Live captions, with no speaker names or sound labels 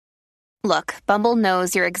Look, Bumble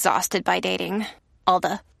knows you're exhausted by dating. All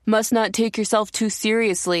the must not take yourself too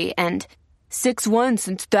seriously and 6'1"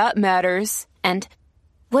 since that matters. And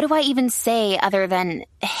what do I even say other than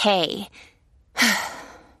hey?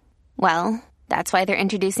 Well, that's why they're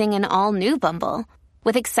introducing an all-new Bumble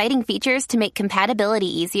with exciting features to make compatibility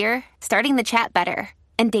easier, starting the chat better,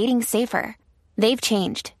 and dating safer. They've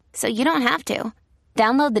changed, so you don't have to.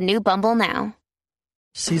 Download the new Bumble now.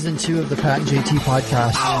 Season 2 of the Pat and JT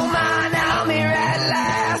podcast. Oh man, I'm here at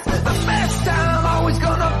last. The best time, always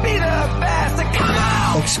gonna be the best. Come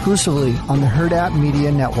on! Exclusively on the Hurrdat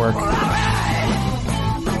Media Network.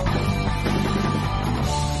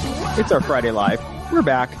 It's our Friday Live. We're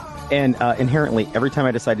back. And inherently, every time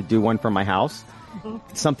I decide to do one from my house,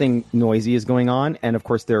 something noisy is going on. And of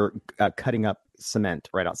course, they're cutting up cement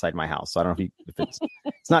right outside my house. So I don't know if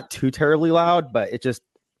it's not too terribly loud, but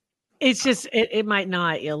it might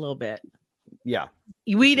gnaw at you a little bit. Yeah.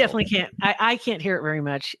 We definitely can't. I can't hear it very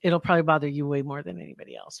much. It'll probably bother you way more than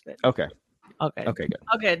anybody else. But Okay, good.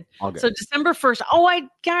 Oh, good. All good. So December 1st. Oh,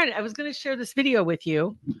 I was going to share this video with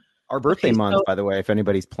you. Our birthday month, by the way, if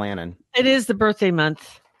anybody's planning. It is the birthday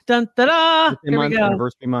month. Dun, da-da! Birthday month,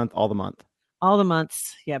 anniversary month, all the month. All the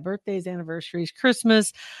months. Yeah, birthdays, anniversaries,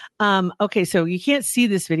 Christmas. Okay, so you can't see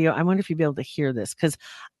this video. I wonder if you'll be able to hear this because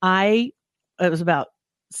it was about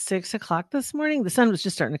 6 o'clock this morning. The sun was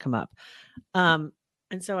just starting to come up. And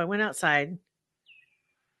so I went outside.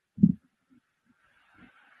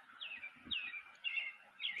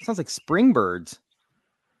 Sounds like spring birds.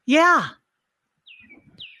 Yeah.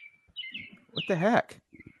 What the heck?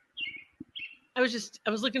 I was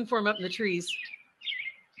looking for them up in the trees.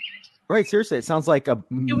 Right. Seriously. It sounds like a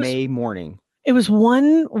May morning. It was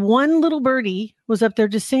one little birdie was up there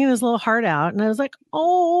just singing his little heart out. And I was like,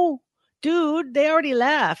 oh, dude, they already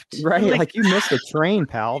left. Right. Like you missed a train,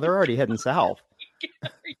 pal. They're already heading south.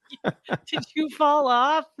 Did you fall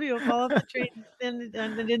off? You fall off the train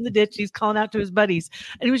and in the ditch. He's calling out to his buddies.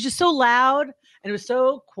 And it was just so loud and it was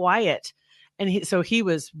so quiet. And he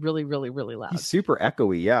was really, really, really loud. He's super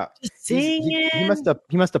echoey, yeah. Just singing. He must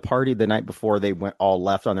have partied the night before they went all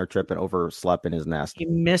left on their trip and overslept in his nest. He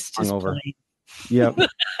missed his plane. Yep,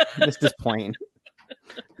 missed his plane.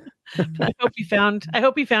 I hope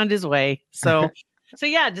he found his way. So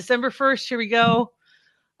yeah, December 1st. Here we go.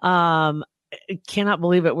 I cannot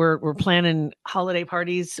believe it. We're planning holiday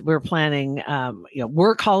parties. We're planning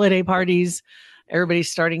work holiday parties.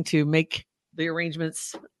 Everybody's starting to make the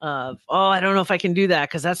arrangements of, I don't know if I can do that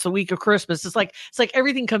because that's the week of Christmas. It's like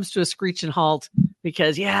everything comes to a screeching halt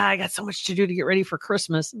because I got so much to do to get ready for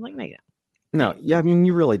Christmas. I'm like, no, yeah, I mean,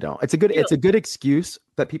 you really don't. It's a good excuse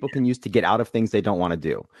that people can use to get out of things they don't want to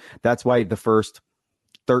do. That's why the first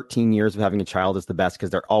 13 years of having a child is the best because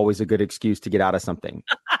they're always a good excuse to get out of something.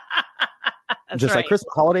 Just right. Like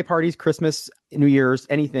Christmas, holiday parties, Christmas, New Year's,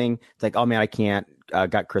 anything. It's like, oh man, I can't.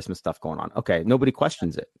 Got Christmas stuff going on. Okay, nobody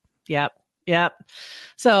questions it. Yep.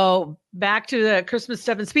 So back to the Christmas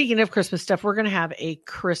stuff. And speaking of Christmas stuff, we're going to have a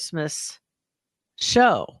Christmas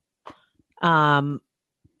show, doing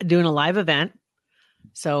a live event.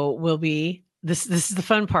 So we'll be, this is the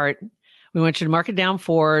fun part. We want you to mark it down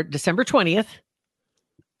for December 20th,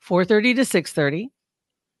 4:30 to 6:30.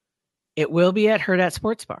 It will be at Hurrdat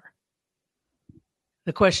Sports Bar.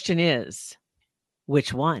 The question is,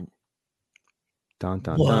 which one? Dun,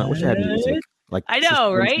 dun, dun. Wish I had music. Like I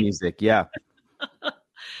know, right? Music, yeah.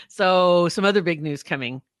 So some other big news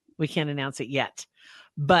coming. We can't announce it yet,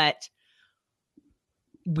 but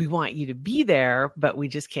we want you to be there, but we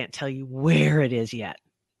just can't tell you where it is yet.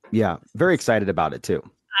 Yeah, very excited about it too.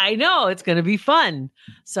 I know it's going to be fun.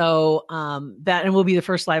 So that will be the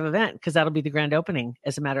first live event because that'll be the grand opening,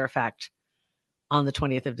 as a matter of fact, on the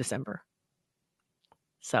 20th of December.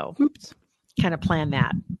 So kind of plan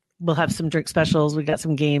that. We'll have some drink specials. We got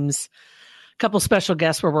some games. Couple special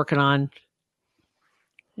guests we're working on.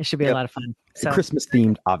 It should be a lot of fun. So, Christmas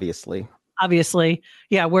themed, obviously.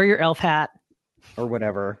 Yeah. Wear your elf hat or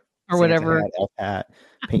whatever, hat, elf hat,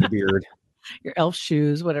 paint your beard, your elf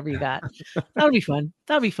shoes, whatever you got. That'll be fun.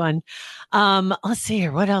 Let's see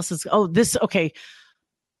here. What else is, okay.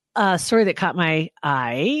 Story that caught my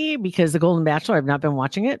eye because The Golden Bachelor, I've not been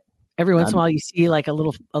watching it. Every once in a while you see like a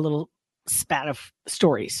little spat of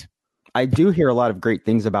stories. I do hear a lot of great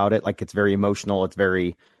things about it. Like it's very emotional. It's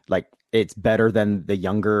very like it's better than the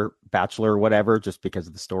younger Bachelor or whatever, just because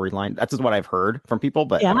of the storyline. That's just what I've heard from people.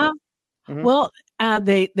 But yeah, mm-hmm. Well,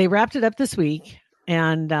 they wrapped it up this week,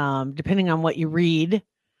 and depending on what you read,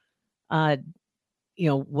 what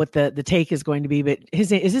the take is going to be. But is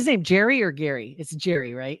his name Jerry or Gary? It's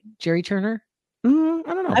Jerry, right? Jerry Turner. I don't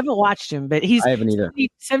know. I haven't watched him, but I haven't either.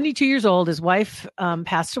 72 years old. His wife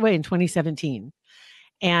passed away in 2017.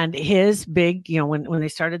 And his big, when they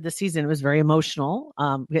started the season, it was very emotional.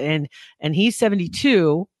 And he's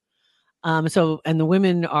 72. And the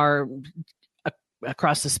women are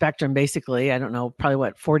across the spectrum, basically. I don't know,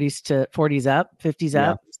 probably 40s up, 50s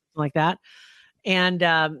up, something like that. And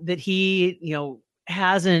that he,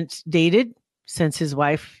 hasn't dated since his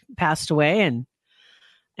wife passed away,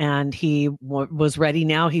 and he was ready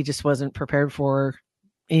now. He just wasn't prepared for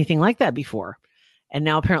anything like that before. And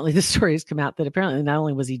now apparently the story has come out that apparently not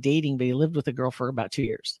only was he dating, but he lived with a girl for about 2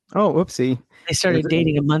 years. Oh, whoopsie. They started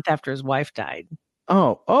dating a month after his wife died.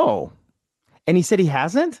 Oh. And he said he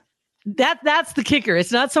hasn't? That's the kicker.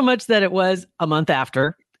 It's not so much that it was a month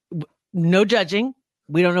after. No judging.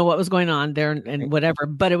 We don't know what was going on there and whatever,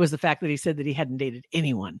 but it was the fact that he said that he hadn't dated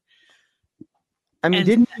anyone. I mean,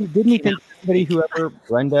 didn't he think somebody, whoever,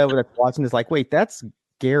 Brenda, was watching is like, wait, that's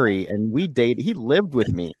Gary, and we dated, he lived with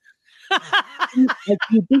me. Like,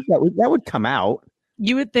 you think that would come out?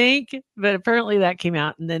 You would think, but apparently that came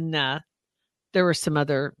out, and then there were some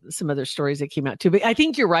other stories that came out too. But I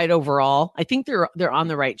think you're right overall. I think they're on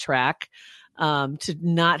the right track to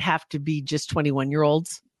not have to be just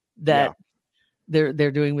 21-year-olds that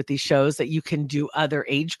they're doing with these shows, that you can do other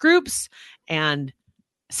age groups and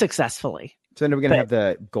successfly. So then we're going to have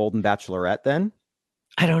the Golden Bachelorette then?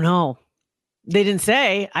 I don't know. They didn't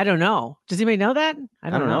say. I don't know. Does anybody know that? I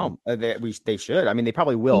don't know. They should. I mean, they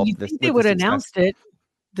probably will. You think they would have announced it?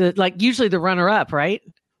 Usually the runner-up, right?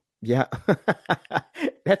 Yeah.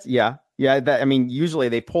 I mean, usually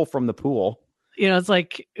they pull from the pool. It's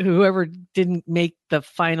like whoever didn't make the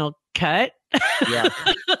final cut. Yeah.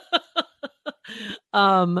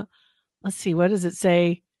 Let's see. What does it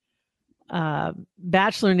say?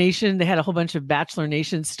 Bachelor Nation. They had a whole bunch of Bachelor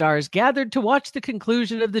Nation stars gathered to watch the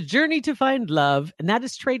conclusion of the Journey to Find Love. And that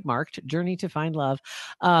is trademarked, Journey to Find Love.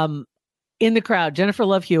 In the crowd, Jennifer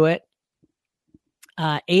Love Hewitt,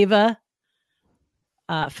 Ava,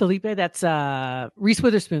 Felipe, that's Reese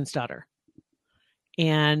Witherspoon's daughter,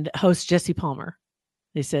 and host Jesse Palmer.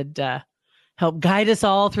 They said, help guide us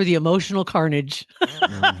all through the emotional carnage.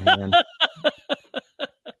 Oh, man.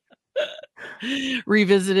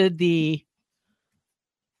 Revisited the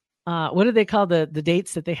what do they call the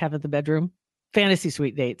dates that they have at the bedroom? Fantasy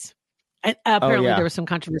suite dates. And apparently there was some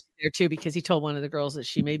controversy there too, because he told one of the girls that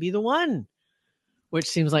she may be the one, which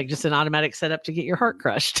seems like just an automatic setup to get your heart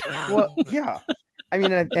crushed. Well, yeah. I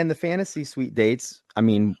mean, and the fantasy suite dates, I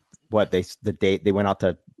mean, they went out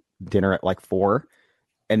to dinner at like 4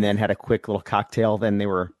 and then had a quick little cocktail. Then they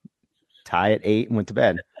were tie at 8 and went to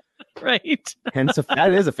bed. Right. Hence,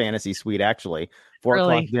 that is a fantasy suite, actually. 4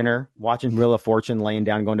 o'clock dinner, watching Wheel of Fortune, laying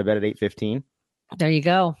down, going to bed at 8:15. There you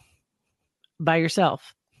go. By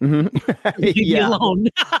yourself. Mm-hmm. Yeah. Alone.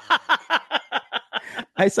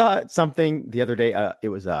 I saw something the other day. It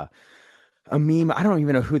was a meme. I don't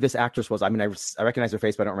even know who this actress was. I mean, I recognize her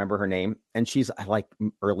face, but I don't remember her name. And she's like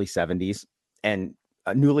early 70s and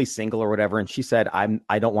newly single or whatever. And she said,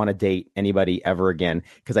 I don't want to date anybody ever again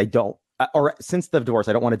because I don't. Or since the divorce,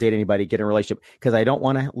 I don't want to date anybody, get in a relationship because I don't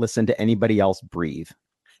want to listen to anybody else breathe.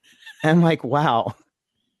 And I'm like, wow,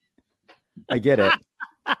 I get it.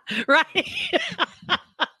 Right.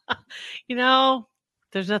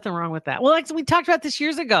 There's nothing wrong with that. Well, like we talked about this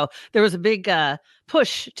years ago, there was a big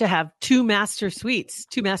push to have 2 master suites,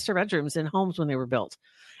 2 master bedrooms in homes when they were built.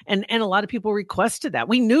 And a lot of people requested that.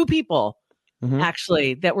 We knew people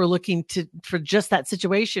actually that were looking for just that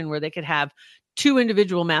situation where they could have 2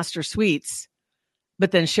 individual master suites,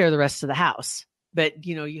 but then share the rest of the house. But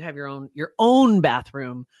you have your own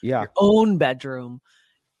bathroom, your own bedroom,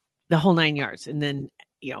 the whole 9 yards. And then,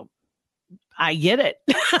 I get it.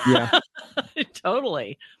 Yeah,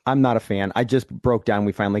 totally. I'm not a fan. I just broke down.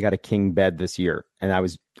 We finally got a king bed this year, and I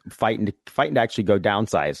was fighting to actually go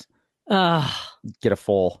downsize, get a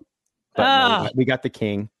full. But no, we got the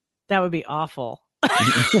king. That would be awful.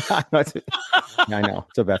 I know.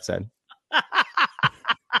 So Beth said.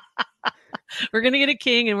 We're going to get a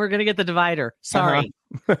king and we're going to get the divider. Sorry.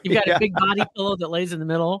 You've got a big body pillow that lays in the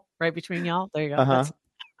middle right between y'all. There you go.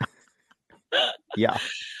 Yeah.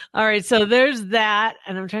 All right. So there's that.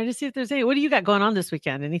 And I'm trying to see if there's what do you got going on this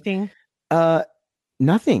weekend? Anything?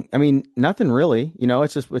 Nothing. I mean, nothing really.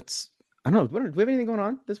 It's I don't know. Do we have anything going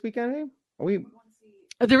on this weekend? Are we?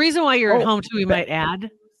 The reason why you're at home too, we might add.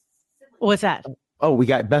 What's that? Oh,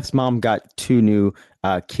 Beth's mom got 2 new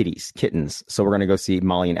kittens. So we're going to go see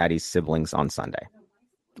Molly and Addie's siblings on Sunday.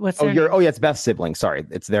 What's their name? It's Beth's siblings. Sorry.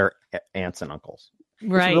 It's their aunts and uncles.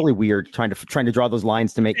 Right. It's really weird trying to draw those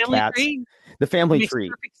lines to make family cats. Tree? The family makes tree.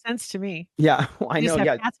 Perfect sense to me. Yeah. Well, I know.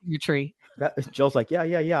 Have cats in your tree. Jill's like,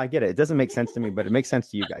 yeah, I get it. It doesn't make sense to me, but it makes sense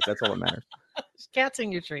to you guys. That's all that matters. There's cats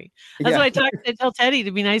in your tree. That's why I tell Teddy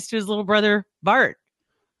to be nice to his little brother, Bart.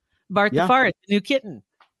 Bart the fart, the new kitten.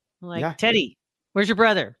 I'm like, Teddy, where's your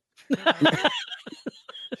brother?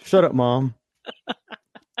 Shut up, Mom.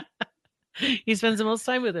 He spends the most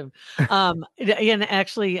time with him. Again,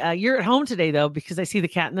 actually, you're at home today, though, because I see the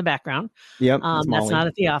cat in the background. Yep. That's not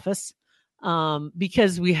at the office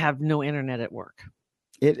because we have no internet at work.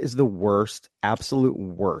 It is the worst, absolute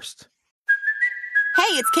worst.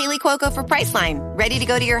 Hey, it's Kaylee Cuoco for Priceline. Ready to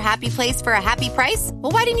go to your happy place for a happy price?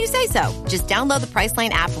 Well, why didn't you say so? Just download the Priceline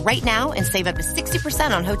app right now and save up to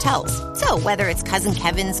 60% on hotels. So whether it's Cousin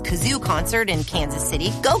Kevin's Kazoo Concert in Kansas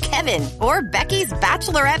City, go Kevin, or Becky's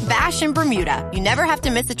Bachelorette Bash in Bermuda, you never have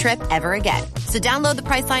to miss a trip ever again. So download the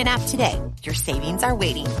Priceline app today. Your savings are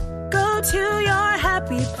waiting. Go to your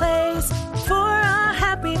happy place for a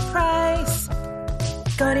happy price.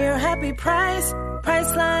 Go to your happy price,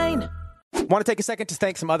 Priceline. Want to take a second to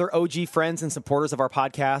thank some other OG friends and supporters of our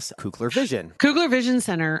podcast, Kugler Vision. Kugler Vision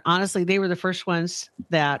Center, honestly, they were the first ones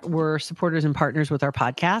that were supporters and partners with our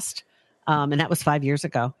podcast. And that was 5 years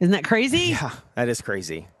ago. Isn't that crazy? Yeah, that is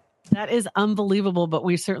crazy. That is unbelievable, but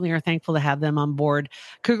we certainly are thankful to have them on board.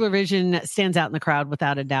 Kugler Vision stands out in the crowd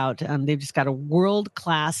without a doubt. They've just got a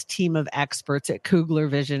world-class team of experts at Kugler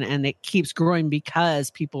Vision, and it keeps growing because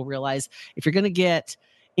people realize if you're going to get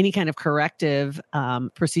any kind of corrective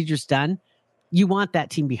procedures done, you want that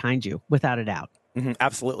team behind you without a doubt. Mm-hmm,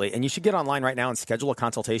 absolutely. And you should get online right now and schedule a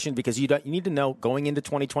consultation because you need to know going into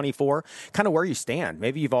 2024 kind of where you stand.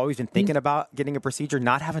 Maybe you've always been thinking about getting a procedure,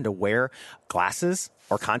 not having to wear glasses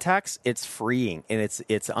or contacts. It's freeing and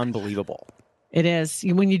it's unbelievable. It is.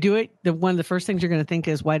 When you do it, one of the first things you're going to think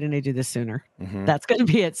is, why didn't I do this sooner? Mm-hmm. That's going to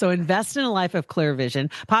be it. So invest in a life of clear vision.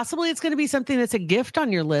 Possibly it's going to be something that's a gift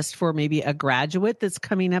on your list for maybe a graduate that's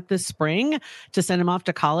coming up this spring to send them off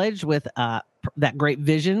to college with that great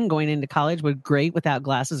vision going into college with great without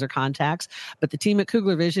glasses or contacts. But the team at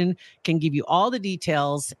Kugler Vision can give you all the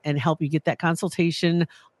details and help you get that consultation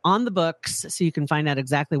on the books so you can find out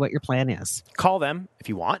exactly what your plan is. Call them if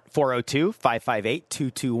you want,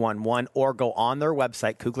 402-558-2211, or go on their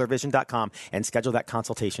website, kuglervision.com, and schedule that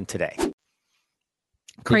consultation today.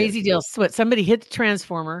 Crazy deal. So somebody hit the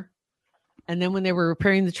transformer, and then when they were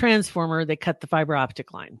repairing the transformer, they cut the fiber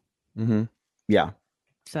optic line. Mm-hmm. Yeah.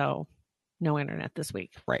 So no internet this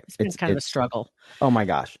week. Right. It's been kind of a struggle. Oh my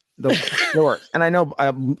gosh. The worst. And I know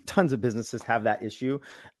tons of businesses have that issue.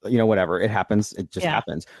 Whatever. It happens. It just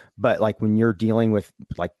happens. But like when you're dealing with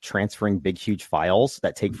like transferring big, huge files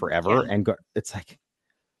that take forever and it's like.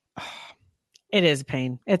 It is a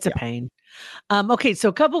pain. It's a pain. Okay. So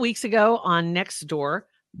a couple weeks ago on Nextdoor,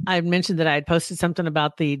 I mentioned that I had posted something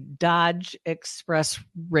about the Dodge Express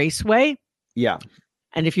Raceway. Yeah.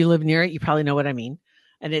 And if you live near it, you probably know what I mean.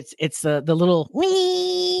 And it's the little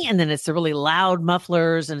wee, and then it's the really loud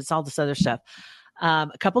mufflers, and it's all this other stuff.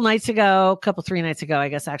 A couple 3 nights ago, I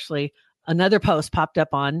guess, actually, another post popped up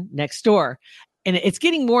on Nextdoor, and it's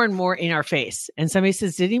getting more and more in our face. And somebody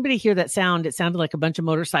says, did anybody hear that sound? It sounded like a bunch of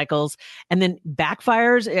motorcycles and then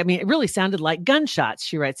backfires. I mean, it really sounded like gunshots,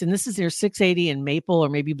 she writes. And this is near 680 and Maple or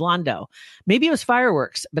maybe Blondo. Maybe it was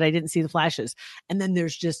fireworks, but I didn't see the flashes. And then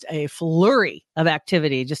there's just a flurry of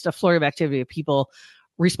activity of people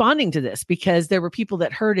responding to this because there were people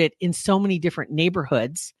that heard it in so many different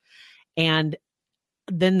neighborhoods. And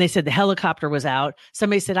then they said the helicopter was out.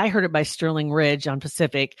 Somebody said, I heard it by Sterling Ridge on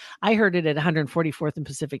Pacific. I heard it at 144th and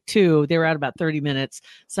Pacific too. They were out about 30 minutes.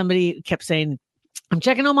 Somebody kept saying, I'm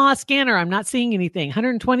checking Omaha Scanner. I'm not seeing anything.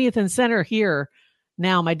 120th and Center here.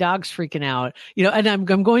 Now my dog's freaking out, and I'm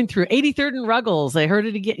going through 83rd and Ruggles. I heard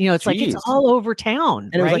it again. It's like it's all over town.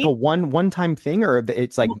 And it was like a one-time thing, or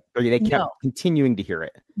it's like or they kept continuing to hear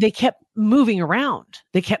it. They kept moving around.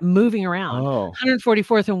 Oh.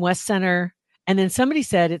 144th and West Center. And then somebody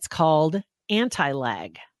said it's called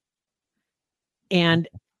anti-lag. And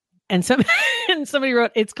somebody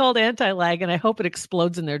wrote, it's called anti-lag, and I hope it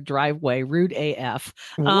explodes in their driveway. Rude AF.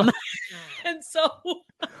 And so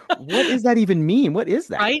what does that even mean? What is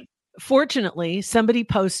that? Right. Fortunately, somebody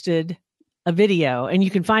posted a video, and you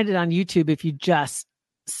can find it on YouTube if you just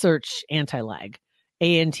search anti-lag,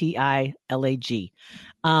 ANTILAG.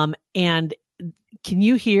 And can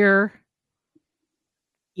you hear?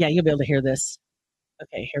 Yeah, you'll be able to hear this.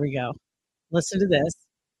 Okay, here we go. Listen to this.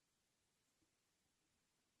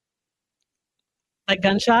 Like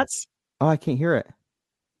gunshots? Oh, I can't hear it.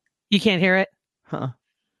 You can't hear it? Huh.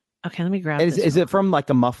 Okay, let me grab this. Is it from like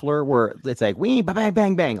a muffler where it's like, wee, bang,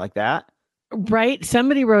 bang, bang, like that? Right.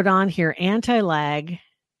 Somebody wrote on here, anti-lag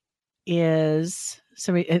is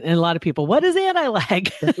Somebody and a lot of people, what is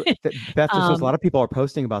anti-lag? Beth, a lot of people are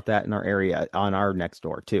posting about that in our area on our next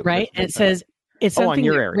door too. Right. And it says it's something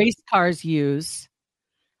that race cars use.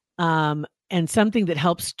 And something that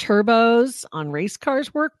helps turbos on race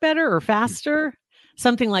cars work better or faster,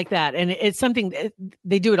 something like that. And it's something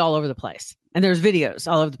they do it all over the place. And there's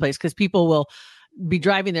videos all over the place because people will be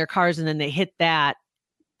driving their cars and then they hit that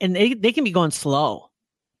and they can be going slow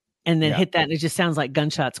and then hit that. And it just sounds like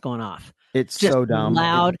gunshots going off. It's just so dumb.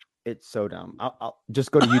 Loud. It's so dumb. I'll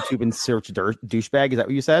just go to YouTube and search douchebag. Is that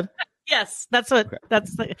what you said? Yes, that's what.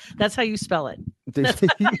 Okay. That's how you spell it. You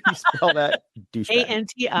spell that douchebag.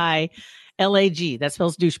 ANTILAG. That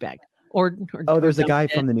spells douchebag. Or there's a guy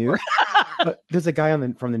from the news. There's a guy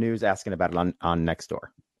from the news asking about it on Nextdoor.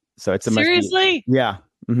 So it's seriously. Yeah.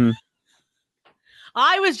 Mm-hmm.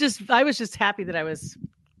 I was just happy that I was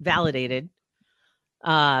validated.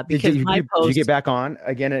 Because did you get back on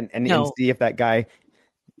again and see if that guy?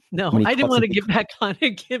 No, I didn't want to get back on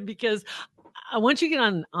again because once you get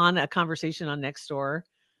on a conversation on Nextdoor,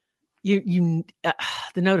 you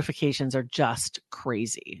the notifications are just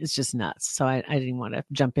crazy. It's just nuts. So I didn't want to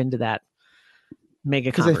jump into that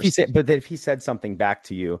mega conversation. If he said something back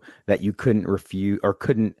to you that you couldn't refuse or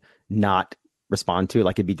couldn't not respond to,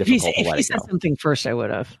 like it'd be difficult to let it go. If he said something first, I would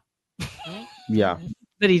have. Yeah,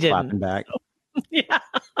 but he didn't. Clapping back. So, yeah,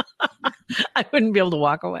 I wouldn't be able to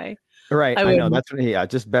walk away. Right, I know. That's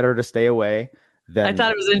just better to stay away. I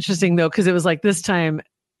thought it was interesting though, because it was like this time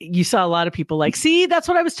you saw a lot of people like, see, that's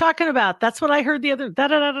what I was talking about. That's what I heard the other da.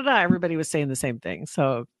 Everybody was saying the same thing.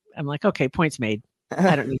 So I'm like, okay, points made.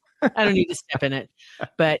 I don't need to step in it.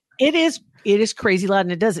 But it is crazy loud,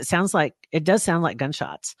 and it does sound like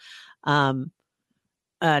gunshots.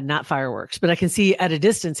 Not fireworks, but I can see at a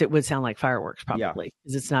distance it would sound like fireworks probably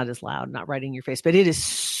because it's not as loud, not right in your face, but it is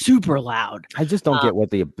super loud. I just don't get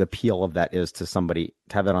what the appeal of that is to somebody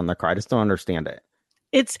to have that on their car. I just don't understand it.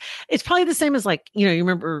 It's probably the same as like, you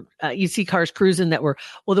remember you see cars cruising that were,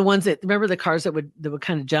 well, the ones that remember the cars that would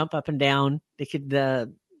kind of jump up and down. They could,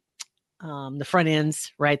 the front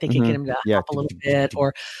ends, right? They could get them to hop a little bit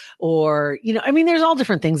or, there's all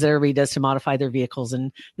different things that everybody does to modify their vehicles.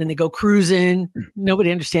 And then they go cruising.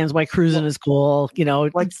 Nobody understands why cruising is cool.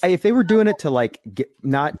 Like if they were doing it to like get,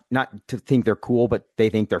 not to think they're cool, but they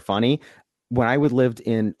think they're funny. When I lived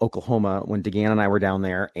in Oklahoma, when DeGan and I were down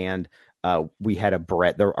there and we had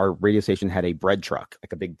our radio station had a bread truck,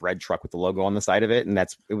 like a big bread truck with the logo on the side of it. And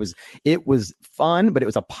it was fun, but it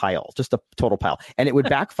was a pile, just a total pile. And it would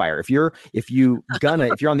backfire. if you're on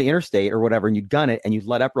the interstate or whatever, and you gun it and you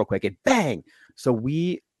let up real quick, it bang. So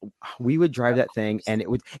we would drive that thing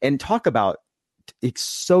and talk about, it's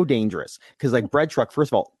so dangerous. Cause like bread truck,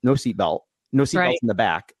 first of all, no seatbelt in the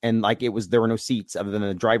back. And like there were no seats other than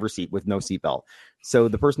the driver's seat with no seatbelt. So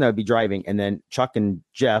the person that would be driving, and then Chuck and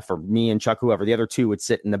Jeff, or me and Chuck, whoever, the other two would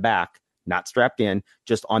sit in the back, not strapped in,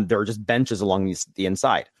 there were just benches along the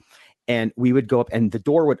inside. And we would go up and the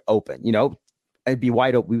door would open, it'd be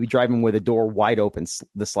wide open. We would be driving with a door wide open,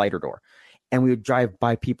 the slider door. And we would drive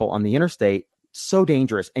by people on the interstate, so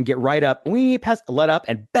dangerous, and get right up, let up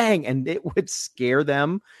and bang. And it would scare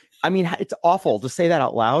them. I mean, it's awful to say that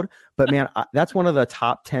out loud, but man, that's one of the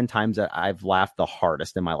top 10 times that I've laughed the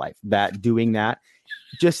hardest in my life. Doing that,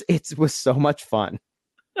 it was so much fun.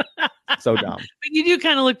 So dumb. But you do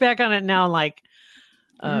kind of look back on it now like,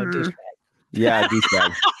 oh, douchebag. Yeah,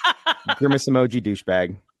 douchebag. Grimace emoji,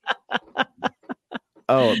 douchebag.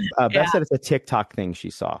 Oh, Beth said it's a TikTok thing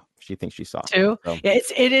she saw. She thinks she saw too. So. Yeah,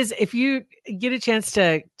 it is. If you get a chance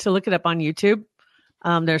to look it up on YouTube.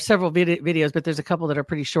 There are several videos, but there's a couple that are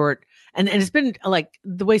pretty short. And it's been like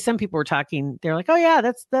the way some people were talking, they're like, oh yeah,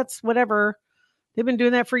 that's whatever. They've been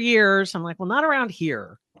doing that for years. I'm like, well, not around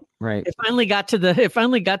here. Right. It finally got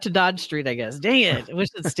to Dodge Street, I guess. Dang it. I wish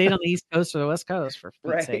it stayed on the East Coast or the West Coast for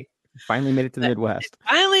Pete's sake. Finally made it to the Midwest.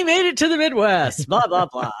 Finally made it to the Midwest. Blah, blah,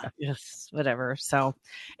 blah. Yes, whatever. So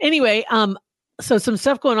anyway, so some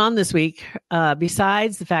stuff going on this week,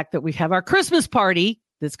 besides the fact that we have our Christmas party.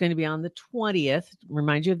 That's going to be on the 20th.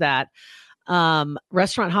 Remind you of that.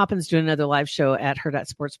 Restaurant Hoppin's doing another live show at Hurrdat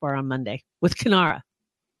Sports Bar on Monday with Canara.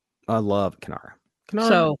 I love Canara.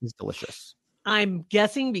 Canara is delicious. I'm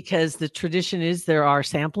guessing because the tradition is there are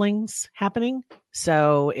samplings happening.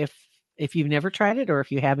 So if you've never tried it, or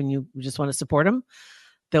if you have and you just want to support them,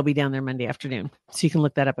 they'll be down there Monday afternoon. So you can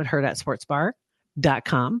look that up at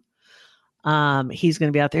hurrdatsportsbar.com. He's going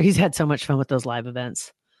to be out there. He's had so much fun with those live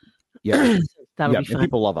events. Yeah. That'll be fun.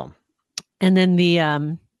 People love them. And then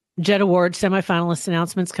the Jet Award semifinalist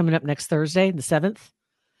announcements coming up next Thursday, the 7th.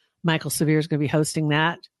 Michael Severe is going to be hosting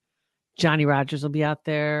that. Johnny Rogers will be out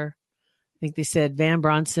there. think they said Van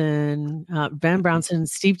Bronson,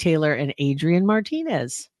 Steve Taylor, and Adrian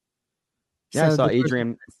Martinez. Yeah, so I saw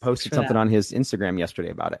Adrian posted something on his Instagram yesterday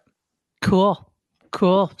about it. Cool.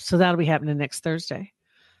 So that'll be happening next Thursday.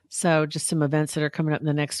 So just some events that are coming up in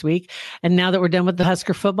the next week. And now that we're done with the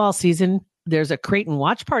Husker football season, there's a Creighton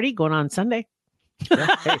watch party going on Sunday.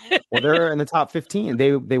 Yeah, hey, well, they're in the top 15.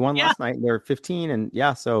 They won last night. They're 15,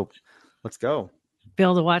 and so let's go. Be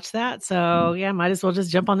able to watch that. So might as well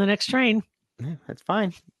just jump on the next train. Yeah, that's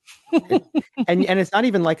fine. and it's not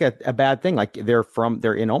even like a bad thing. Like they're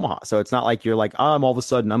in Omaha, so it's not like you're like, I'm all of a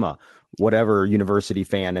sudden I'm a whatever university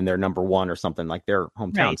fan and they're number one or something, like their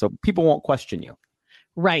hometown. Right. So people won't question you.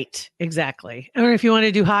 Right. Exactly. Or if you want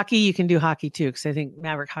to do hockey, you can do hockey too. Because I think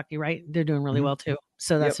Maverick Hockey, right? They're doing really well too.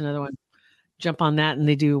 So that's another one. Jump on that, and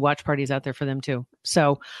they do watch parties out there for them too.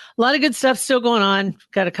 So a lot of good stuff still going on.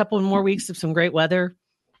 Got a couple more weeks of some great weather,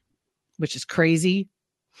 which is crazy.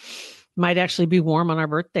 Might actually be warm on our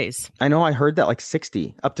birthdays. I know. I heard that like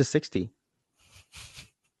 60, up to 60.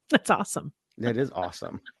 That's awesome. That is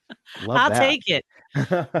awesome. I'll take it.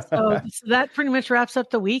 So that pretty much wraps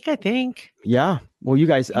up the week, I think. Yeah. Well, you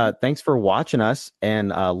guys, thanks for watching us and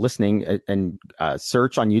listening, and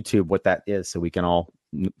search on YouTube what that is so we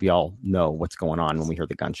all know what's going on when we hear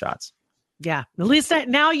the gunshots. Yeah. At least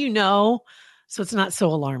now you know, so it's not so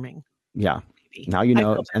alarming. Yeah. Maybe. Now you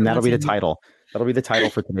know, and that'll be the title. That'll be the title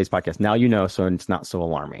for today's podcast. Now you know, so it's not so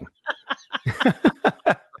alarming.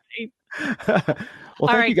 Well,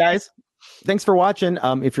 thank you guys. Thanks for watching.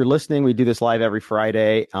 If you're listening, we do this live every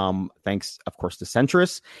Friday. Thanks, of course, to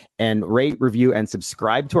Centrus. And rate, review, and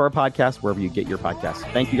subscribe to our podcast wherever you get your podcasts.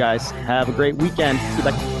 Thank you, guys. Have a great weekend.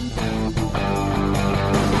 Goodbye.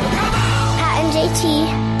 Pat and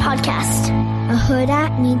JT Podcast, a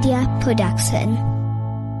Hurrdat Media Production.